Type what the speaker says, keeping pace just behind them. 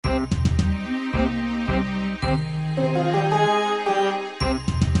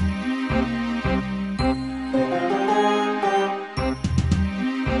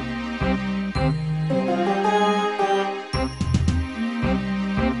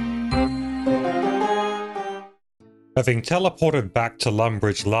Having teleported back to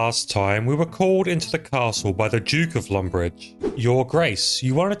Lumbridge last time, we were called into the castle by the Duke of Lumbridge. Your Grace,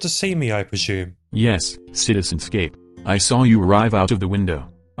 you wanted to see me, I presume? Yes, Citizenscape. I saw you arrive out of the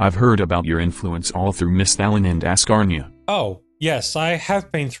window. I've heard about your influence all through Misthalin and Ascarnia. Oh, yes, I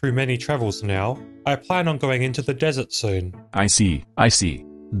have been through many travels now. I plan on going into the desert soon. I see.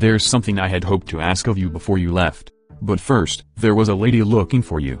 There's something I had hoped to ask of you before you left. But first, there was a lady looking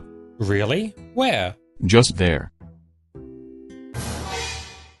for you. Really? Where? Just there.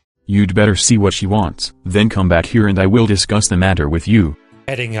 You'd better see what she wants, then come back here and I will discuss the matter with you.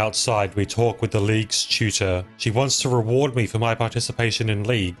 Heading outside, we talk with the League's tutor. She wants to reward me for my participation in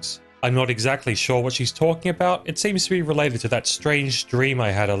Leagues. I'm not exactly sure what she's talking about. It seems to be related to that strange dream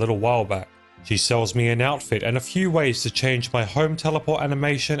I had a little while back. She sells me an outfit and a few ways to change my home teleport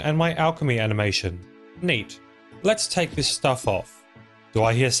animation and my alchemy animation. Neat. Let's take this stuff off. Do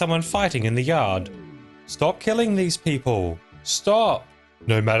I hear someone fighting in the yard? Stop killing these people. Stop.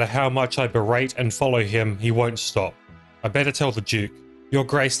 No matter how much I berate and follow him, he won't stop. I better tell the Duke. Your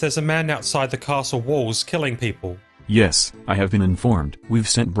Grace, there's a man outside the castle walls killing people. Yes, I have been informed. We've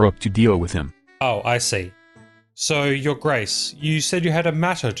sent Brooke to deal with him. Oh, I see. So, Your Grace, you said you had a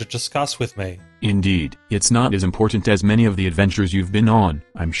matter to discuss with me. Indeed, it's not as important as many of the adventures you've been on,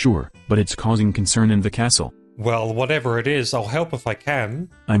 I'm sure, but it's causing concern in the castle. Well, whatever it is, I'll help if I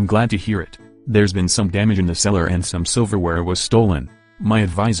can. I'm glad to hear it. There's been some damage in the cellar and some silverware was stolen. My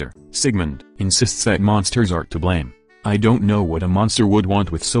advisor, Sigmund, insists that monsters are to blame. I don't know what a monster would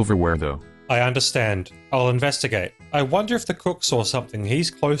want with silverware though. I understand. I'll investigate. I wonder if the cook saw something.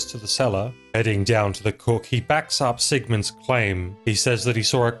 He's close to the cellar. Heading down to the cook, he backs up Sigmund's claim. He says that he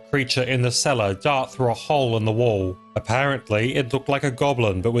saw a creature in the cellar dart through a hole in the wall. Apparently, it looked like a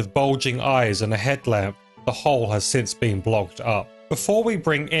goblin, but with bulging eyes and a headlamp. The hole has since been blocked up. Before we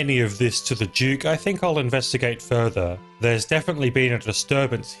bring any of this to the Duke, I think I'll investigate further. There's definitely been a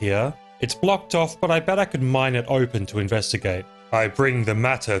disturbance here. It's blocked off, but I bet I could mine it open to investigate. I bring the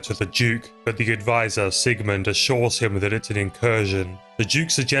matter to the Duke, but the advisor, Sigmund, assures him that it's an incursion. The Duke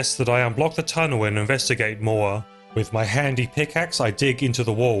suggests that I unblock the tunnel and investigate more. With my handy pickaxe, I dig into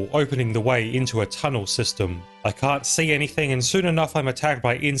the wall, opening the way into a tunnel system. I can't see anything, and soon enough I'm attacked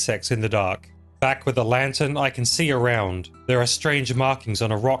by insects in the dark. Back with the lantern, I can see around. There are strange markings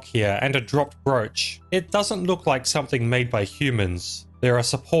on a rock here and a dropped brooch. It doesn't look like something made by humans. There are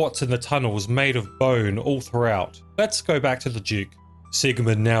supports in the tunnels made of bone all throughout. Let's go back to the Duke.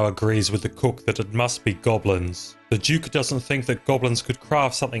 Sigmund now agrees with the cook that it must be goblins. The Duke doesn't think that goblins could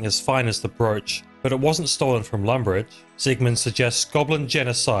craft something as fine as the brooch, but it wasn't stolen from Lumbridge. Sigmund suggests goblin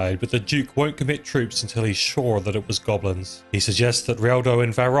genocide, but the Duke won't commit troops until he's sure that it was goblins. He suggests that Reldo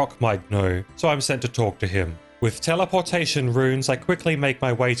and Varrock might know, so I'm sent to talk to him. With teleportation runes, I quickly make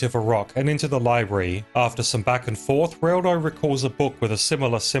my way to Varrock and into the library. After some back and forth, Reldo recalls a book with a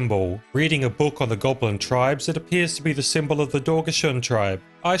similar symbol. Reading a book on the goblin tribes, it appears to be the symbol of the dorgesh-kaan tribe.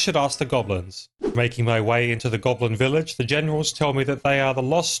 I should ask the goblins. Making my way into the goblin village, the generals tell me that they are the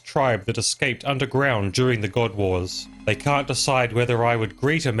lost tribe that escaped underground during the God Wars. They can't decide whether I would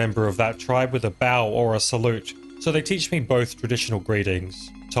greet a member of that tribe with a bow or a salute, so they teach me both traditional greetings.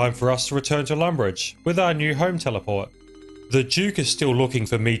 Time for us to return to Lumbridge with our new home teleport. The Duke is still looking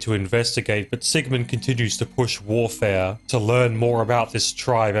for me to investigate, but Sigmund continues to push warfare. To learn more about this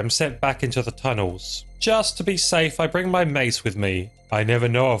tribe, I'm sent back into the tunnels. Just to be safe, I bring my mace with me. I never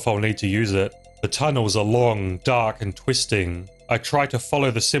know if I'll need to use it. The tunnels are long, dark, and twisting. I try to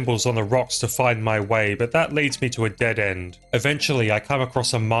follow the symbols on the rocks to find my way, but that leads me to a dead end. Eventually, I come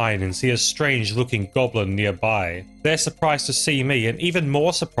across a mine and see a strange-looking goblin nearby. They're surprised to see me, and even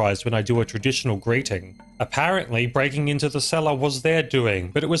more surprised when I do a traditional greeting. Apparently, breaking into the cellar was their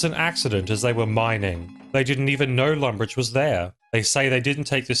doing, but it was an accident as they were mining. They didn't even know Lumbridge was there. They say they didn't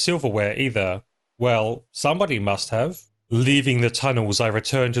take the silverware either. Well, somebody must have. Leaving the tunnels, I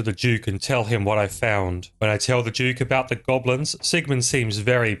return to the Duke and tell him what I found. When I tell the Duke about the goblins, Sigmund seems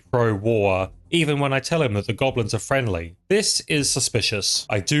very pro-war, even when I tell him that the goblins are friendly. This is suspicious.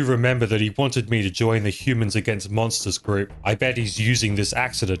 I do remember that he wanted me to join the Humans Against Monsters group. I bet he's using this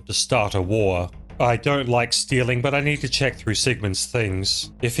accident to start a war. I don't like stealing, but I need to check through Sigmund's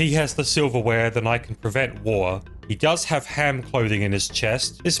things. If he has the silverware, then I can prevent war. He does have ham clothing in his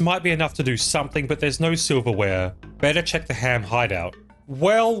chest. This might be enough to do something, but there's no silverware. Better check the ham hideout.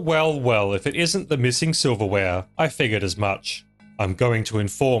 Well, if it isn't the missing silverware, I figured as much. I'm going to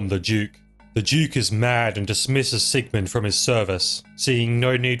inform the Duke. The Duke is mad and dismisses Sigmund from his service. Seeing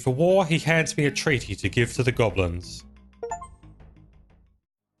no need for war, he hands me a treaty to give to the goblins.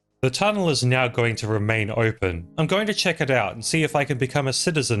 The tunnel is now going to remain open. I'm going to check it out and see if I can become a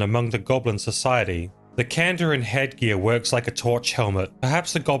citizen among the Goblin Society. The Kandarin headgear works like a torch helmet.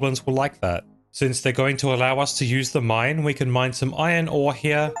 Perhaps the goblins will like that. Since they're going to allow us to use the mine, we can mine some iron ore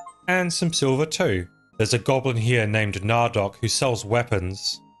here, and some silver too. There's a goblin here named Nardok who sells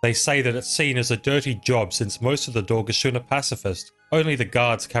weapons. They say that it's seen as a dirty job since most of the dorgesh-kaan are pacifist. Only the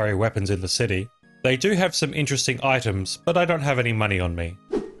guards carry weapons in the city. They do have some interesting items, but I don't have any money on me.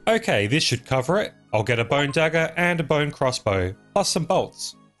 Okay, this should cover it. I'll get a bone dagger and a bone crossbow, plus some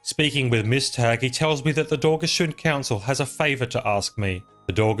bolts. Speaking with Mistag, he tells me that the Dorgesh-kaan Council has a favour to ask me.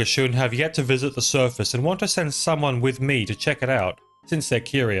 The Dorgesh-kaan have yet to visit the surface and want to send someone with me to check it out, since they're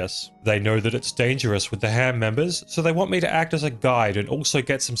curious. They know that it's dangerous with the ham members, so they want me to act as a guide and also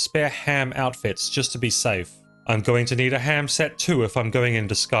get some spare ham outfits just to be safe. I'm going to need a ham set too if I'm going in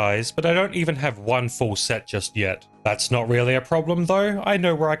disguise, but I don't even have one full set just yet. That's not really a problem though. I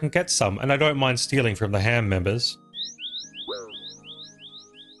know where I can get some, and I don't mind stealing from the ham members.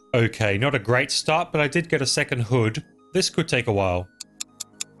 Okay, not a great start, but I did get a second hood. This could take a while.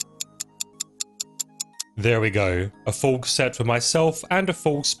 There we go. A full set for myself and a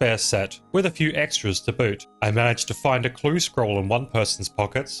full spare set, with a few extras to boot. I managed to find a clue scroll in one person's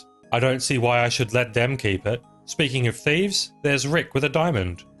pockets. I don't see why I should let them keep it. Speaking of thieves, there's Rick with a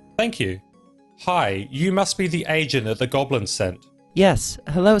diamond. Thank you. Hi, you must be the agent that the goblins sent. Yes,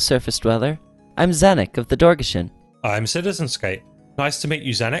 hello, Surface Dweller. I'm Zanuck of the Dorgesh-kaan. I'm Citizenscape. Nice to meet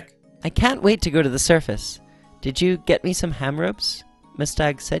you, Zanuck. I can't wait to go to the surface. Did you get me some ham ropes?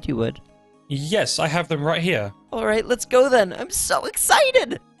 Mistag said you would. Yes, I have them right here. Alright, let's go then. I'm so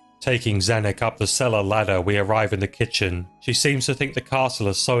excited! Taking Zanuck up the cellar ladder, we arrive in the kitchen. She seems to think the castle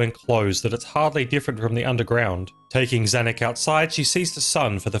is so enclosed that it's hardly different from the underground. Taking Zanuck outside, she sees the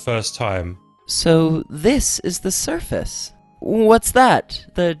sun for the first time. So this is the surface. What's that?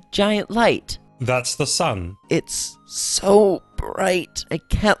 The giant light? That's the sun. It's so bright. I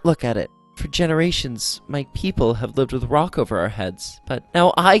can't look at it. For generations, my people have lived with rock over our heads, but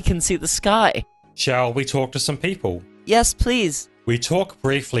now I can see the sky. Shall we talk to some people? Yes, please. We talk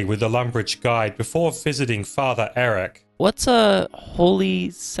briefly with the Lumbridge guide before visiting Father Eric. What's a holy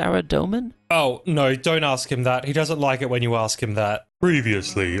Saradomin? Oh, no, don't ask him that. He doesn't like it when you ask him that.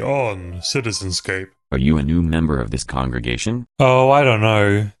 Previously on Citizenscape. Are you a new member of this congregation? Oh, I don't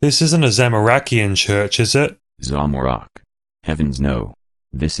know. This isn't a Zamorakian church, is it? Zamorak. Heavens no.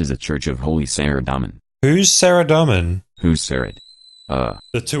 This is a church of Holy Saradomin. Who's Saradomin? Who's Sarid?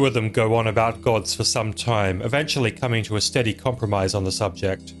 The two of them go on about gods for some time, eventually coming to a steady compromise on the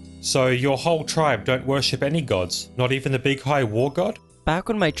subject. So your whole tribe don't worship any gods, not even the big high war god? Back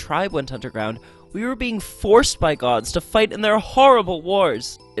when my tribe went underground, we were being forced by gods to fight in their horrible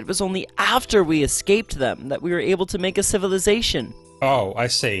wars. It was only after we escaped them that we were able to make a civilization. Oh, I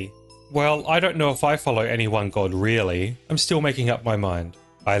see. Well, I don't know if I follow any one god really. I'm still making up my mind.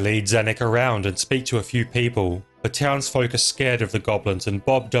 I lead Zanuck around and speak to a few people. The townsfolk are scared of the goblins and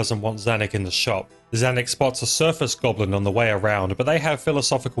Bob doesn't want Zanuck in the shop. Zanuck spots a surface goblin on the way around, but they have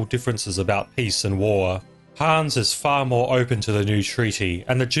philosophical differences about peace and war. Hans is far more open to the new treaty,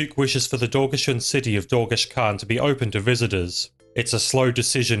 and the Duke wishes for the Dorgesh-kaan city of Dorgesh-kaan to be open to visitors. It's a slow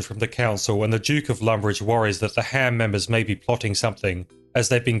decision from the council, and the Duke of Lumbridge worries that the ham members may be plotting something, as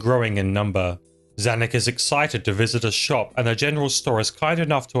they've been growing in number. Zanuck is excited to visit a shop, and the general store is kind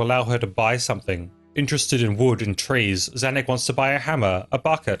enough to allow her to buy something. Interested in wood and trees, Zanuck wants to buy a hammer, a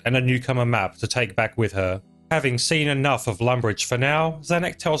bucket, and a newcomer map to take back with her. Having seen enough of Lumbridge for now,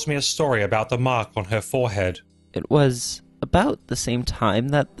 Zanuck tells me a story about the mark on her forehead. It was about the same time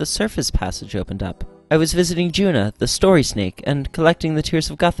that the surface passage opened up. I was visiting Juna, the story snake, and collecting the Tears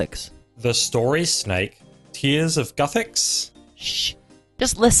of Guthix. The story snake? Tears of Guthix? Shh,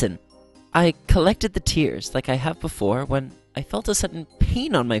 just listen. I collected the tears like I have before when I felt a sudden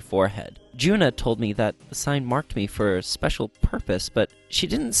pain on my forehead. Juna told me that the sign marked me for a special purpose, but she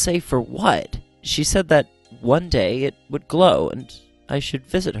didn't say for what. She said that one day it would glow and I should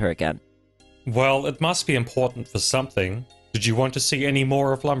visit her again. Well, it must be important for something. Did you want to see any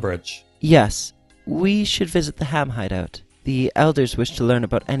more of Lumbridge? Yes, we should visit the ham hideout. The elders wish to learn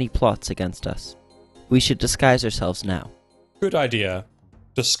about any plots against us. We should disguise ourselves now. Good idea.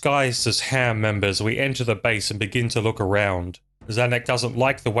 Disguised as ham members, we enter the base and begin to look around. Zanuck doesn't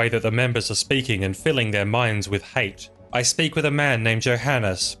like the way that the members are speaking and filling their minds with hate. I speak with a man named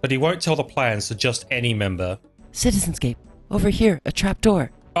Johannes, but he won't tell the plans to just any member. Citizenscape, over here, a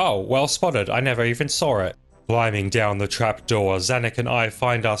trapdoor. Oh, well spotted, I never even saw it. Climbing down the trapdoor, Zanuck and I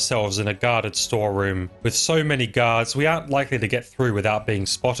find ourselves in a guarded storeroom. With so many guards, we aren't likely to get through without being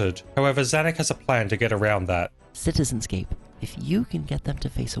spotted. However, Zanuck has a plan to get around that. Citizenscape, if you can get them to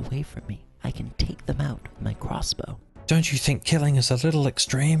face away from me, I can take them out with my crossbow. Don't you think killing is a little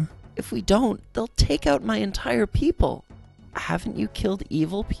extreme? If we don't, they'll take out my entire people. Haven't you killed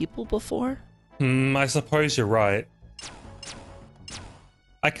evil people before? I suppose you're right.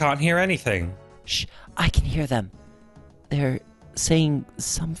 I can't hear anything. Shh, I can hear them. They're saying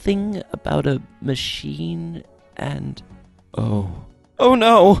something about a machine and... Oh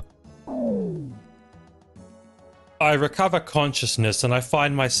no! I recover consciousness and I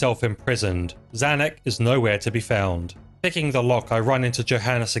find myself imprisoned. Zanuck is nowhere to be found. Picking the lock, I run into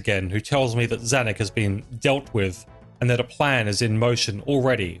Johannes again, who tells me that Zanuck has been dealt with and that a plan is in motion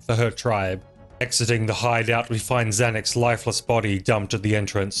already for her tribe. Exiting the hideout, we find Zanuck's lifeless body dumped at the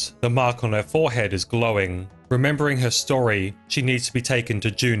entrance. The mark on her forehead is glowing. Remembering her story, she needs to be taken to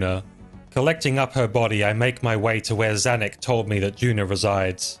Juna. Collecting up her body, I make my way to where Zanuck told me that Juna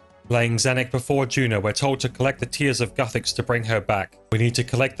resides. Laying Zanuck before Juna, we're told to collect the tears of Guthix to bring her back. We need to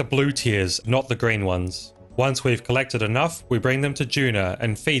collect the blue tears, not the green ones. Once we've collected enough, we bring them to Juna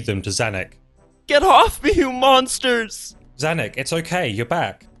and feed them to Zanuck. Get off me, you monsters! Zanuck, it's okay, you're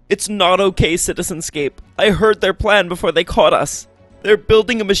back. It's not okay, Citizenscape. I heard their plan before they caught us. They're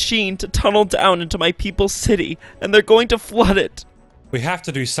building a machine to tunnel down into my people's city, and they're going to flood it. We have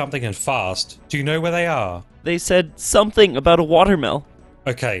to do something and fast. Do you know where they are? They said something about a watermill.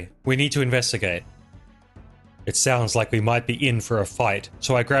 Okay, we need to investigate. It sounds like we might be in for a fight,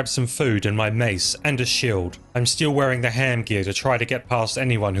 so I grab some food and my mace and a shield. I'm still wearing the ham gear to try to get past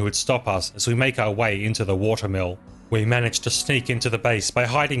anyone who would stop us as we make our way into the watermill. We manage to sneak into the base by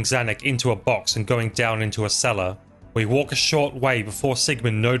hiding Zanuck into a box and going down into a cellar. We walk a short way before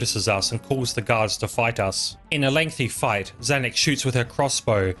Sigmund notices us and calls the guards to fight us. In a lengthy fight, Zanuck shoots with her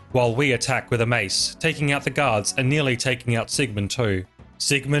crossbow while we attack with a mace, taking out the guards and nearly taking out Sigmund too.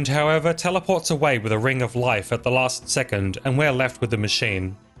 Sigmund, however, teleports away with a ring of life at the last second and we're left with the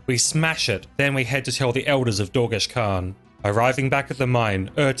machine. We smash it, then we head to tell the elders of Dorgesh-kaan. Arriving back at the mine,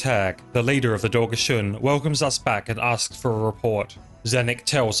 Ertag, the leader of the Dorgesh-kaan, welcomes us back and asks for a report. Zanuck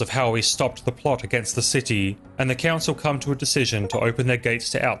tells of how we stopped the plot against the city, and the council come to a decision to open their gates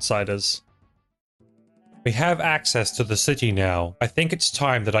to outsiders. We have access to the city now. I think it's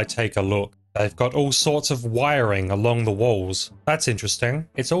time that I take a look. They've got all sorts of wiring along the walls. That's interesting.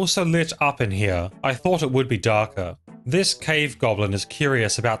 It's also lit up in here. I thought it would be darker. This cave goblin is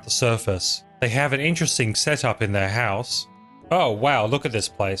curious about the surface. They have an interesting setup in their house. Oh wow, look at this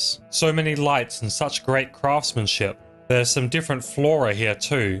place. So many lights and such great craftsmanship. There's some different flora here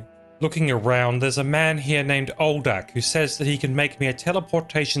too. Looking around, there's a man here named Oldak who says that he can make me a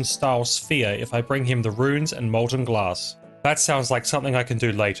teleportation style sphere if I bring him the runes and molten glass. That sounds like something I can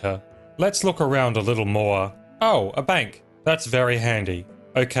do later. Let's look around a little more. Oh, a bank. That's very handy.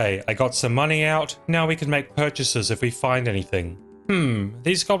 Okay, I got some money out. Now we can make purchases if we find anything.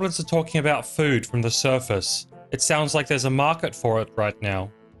 These goblins are talking about food from the surface. It sounds like there's a market for it right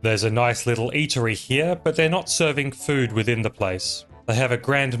now. There's a nice little eatery here, but they're not serving food within the place. They have a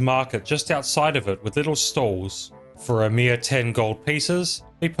grand market just outside of it with little stalls. For a mere 10 gold pieces,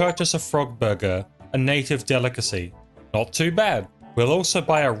 we purchase a frog burger, a native delicacy. Not too bad. We'll also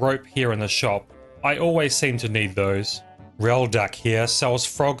buy a rope here in the shop. I always seem to need those. Reldak here sells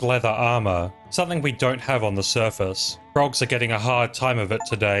frog leather armor, something we don't have on the surface. Frogs are getting a hard time of it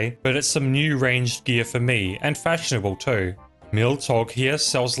today, but it's some new ranged gear for me, and fashionable too. Miltog here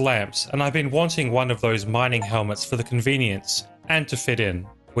sells lamps, and I've been wanting one of those mining helmets for the convenience, and to fit in.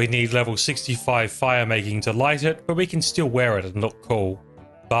 We need level 65 fire making to light it, but we can still wear it and look cool.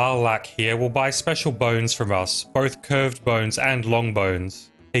 Barlak here will buy special bones from us, both curved bones and long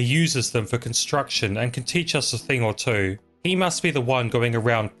bones. He uses them for construction and can teach us a thing or two. He must be the one going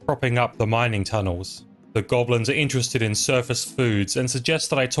around propping up the mining tunnels. The goblins are interested in surface foods and suggest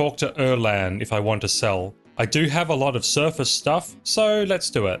that I talk to Erlan if I want to sell. I do have a lot of surface stuff, so let's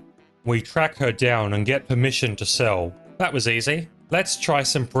do it. We track her down and get permission to sell. That was easy. Let's try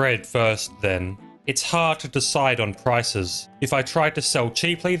some bread first then. It's hard to decide on prices. If I try to sell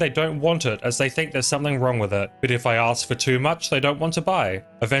cheaply, they don't want it as they think there's something wrong with it. But if I ask for too much, they don't want to buy.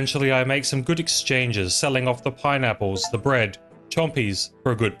 Eventually I make some good exchanges, selling off the pineapples, the bread, chompies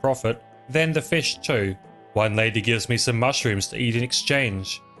for a good profit, then the fish too. One lady gives me some mushrooms to eat in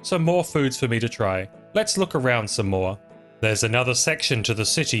exchange. Some more foods for me to try. Let's look around some more. There's another section to the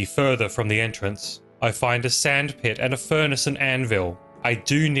city further from the entrance. I find a sand pit and a furnace and anvil. I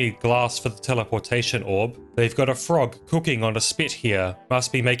do need glass for the teleportation orb. They've got a frog cooking on a spit here.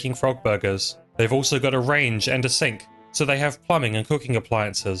 Must be making frog burgers. They've also got a range and a sink, so they have plumbing and cooking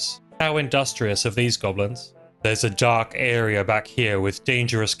appliances. How industrious of these goblins. There's a dark area back here with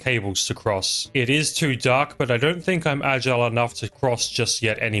dangerous cables to cross. It is too dark, but I don't think I'm agile enough to cross just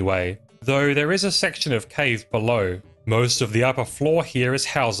yet anyway. Though there is a section of cave below. Most of the upper floor here is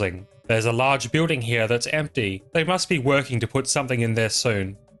housing. There's a large building here that's empty. They must be working to put something in there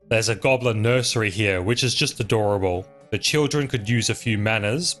soon. There's a goblin nursery here, which is just adorable. The children could use a few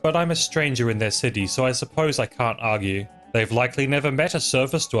manners, but I'm a stranger in their city, so I suppose I can't argue. They've likely never met a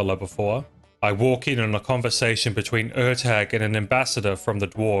surface dweller before. I walk in on a conversation between Urtag and an ambassador from the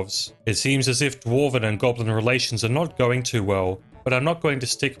dwarves. It seems as if dwarven and goblin relations are not going too well, but I'm not going to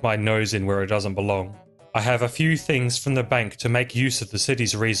stick my nose in where it doesn't belong. I have a few things from the bank to make use of the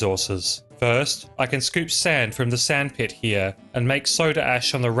city's resources. First, I can scoop sand from the sand pit here and make soda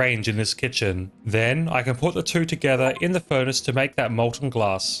ash on the range in this kitchen. Then, I can put the two together in the furnace to make that molten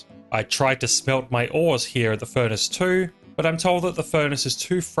glass. I tried to smelt my ores here at the furnace too, but I'm told that the furnace is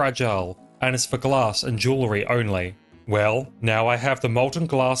too fragile and is for glass and jewelry only. Well, now I have the molten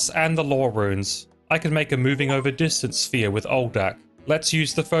glass and the lore runes. I can make a moving over distance sphere with Oldak. Let's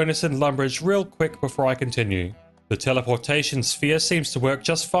use the furnace in Lumbridge real quick before I continue. The teleportation sphere seems to work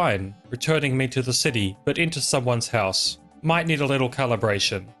just fine, returning me to the city, but into someone's house. Might need a little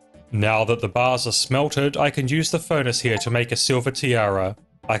calibration. Now that the bars are smelted, I can use the furnace here to make a silver tiara.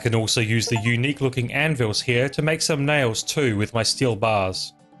 I can also use the unique looking anvils here to make some nails too with my steel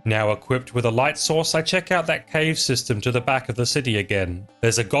bars. Now equipped with a light source, I check out that cave system to the back of the city again.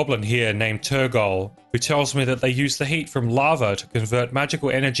 There's a goblin here named Turgol, who tells me that they use the heat from lava to convert magical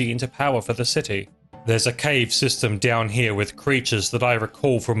energy into power for the city. There's a cave system down here with creatures that I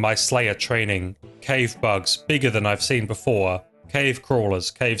recall from my Slayer training. Cave bugs, bigger than I've seen before. Cave crawlers,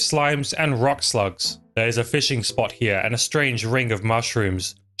 cave slimes, and rock slugs. There's a fishing spot here and a strange ring of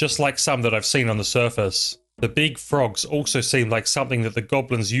mushrooms, just like some that I've seen on the surface. The big frogs also seem like something that the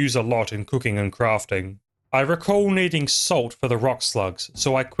goblins use a lot in cooking and crafting. I recall needing salt for the rock slugs,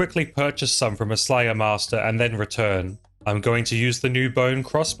 so I quickly purchase some from a Slayer master and then return. I'm going to use the new bone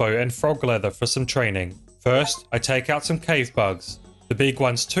crossbow and frog leather for some training. First, I take out some cave bugs. The big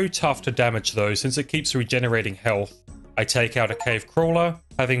one's too tough to damage though since it keeps regenerating health. I take out a cave crawler,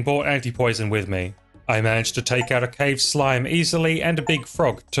 having brought anti-poison with me. I managed to take out a cave slime easily and a big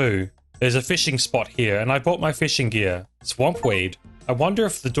frog too. There's a fishing spot here and I bought my fishing gear. Swampweed. I wonder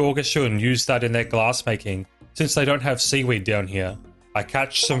if the dorgesh-kaan use that in their glass making, since they don't have seaweed down here. I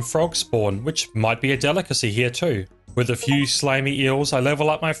catch some frog spawn, which might be a delicacy here too. With a few slimy eels, I level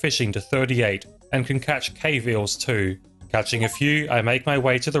up my fishing to 38 and can catch cave eels too. Catching a few, I make my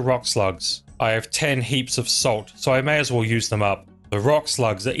way to the rock slugs. I have 10 heaps of salt, so I may as well use them up. The rock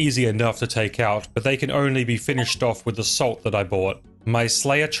slugs are easy enough to take out, but they can only be finished off with the salt that I bought. My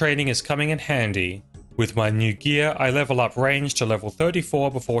Slayer training is coming in handy. With my new gear, I level up range to level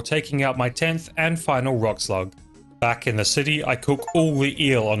 34 before taking out my 10th and final rock slug. Back in the city, I cook all the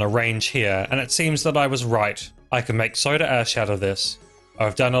eel on a range here, and it seems that I was right. I can make soda ash out of this.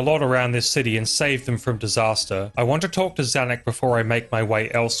 I've done a lot around this city and saved them from disaster. I want to talk to Zanuck before I make my way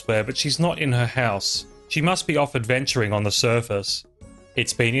elsewhere, but she's not in her house. She must be off adventuring on the surface.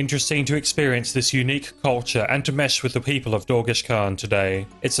 It's been interesting to experience this unique culture and to mesh with the people of Dorgesh-kaan today.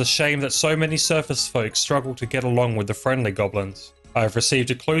 It's a shame that so many surface folk struggle to get along with the friendly goblins. I've received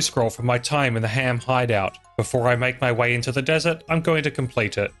a clue scroll from my time in the Ham hideout. Before I make my way into the desert, I'm going to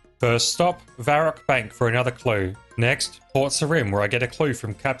complete it. First stop, Varrock Bank for another clue. Next, Port Sarim where I get a clue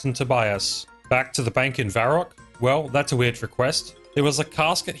from Captain Tobias. Back to the bank in Varrock? Well, that's a weird request. There was a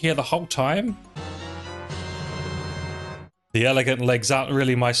casket here the whole time? The elegant legs aren't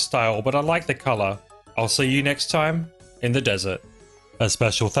really my style, but I like the colour. I'll see you next time in the desert. A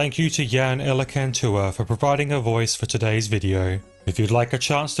special thank you to Jan Elacantua for providing a voice for today's video. If you'd like a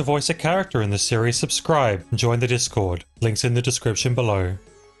chance to voice a character in the series, subscribe and join the Discord. Links in the description below.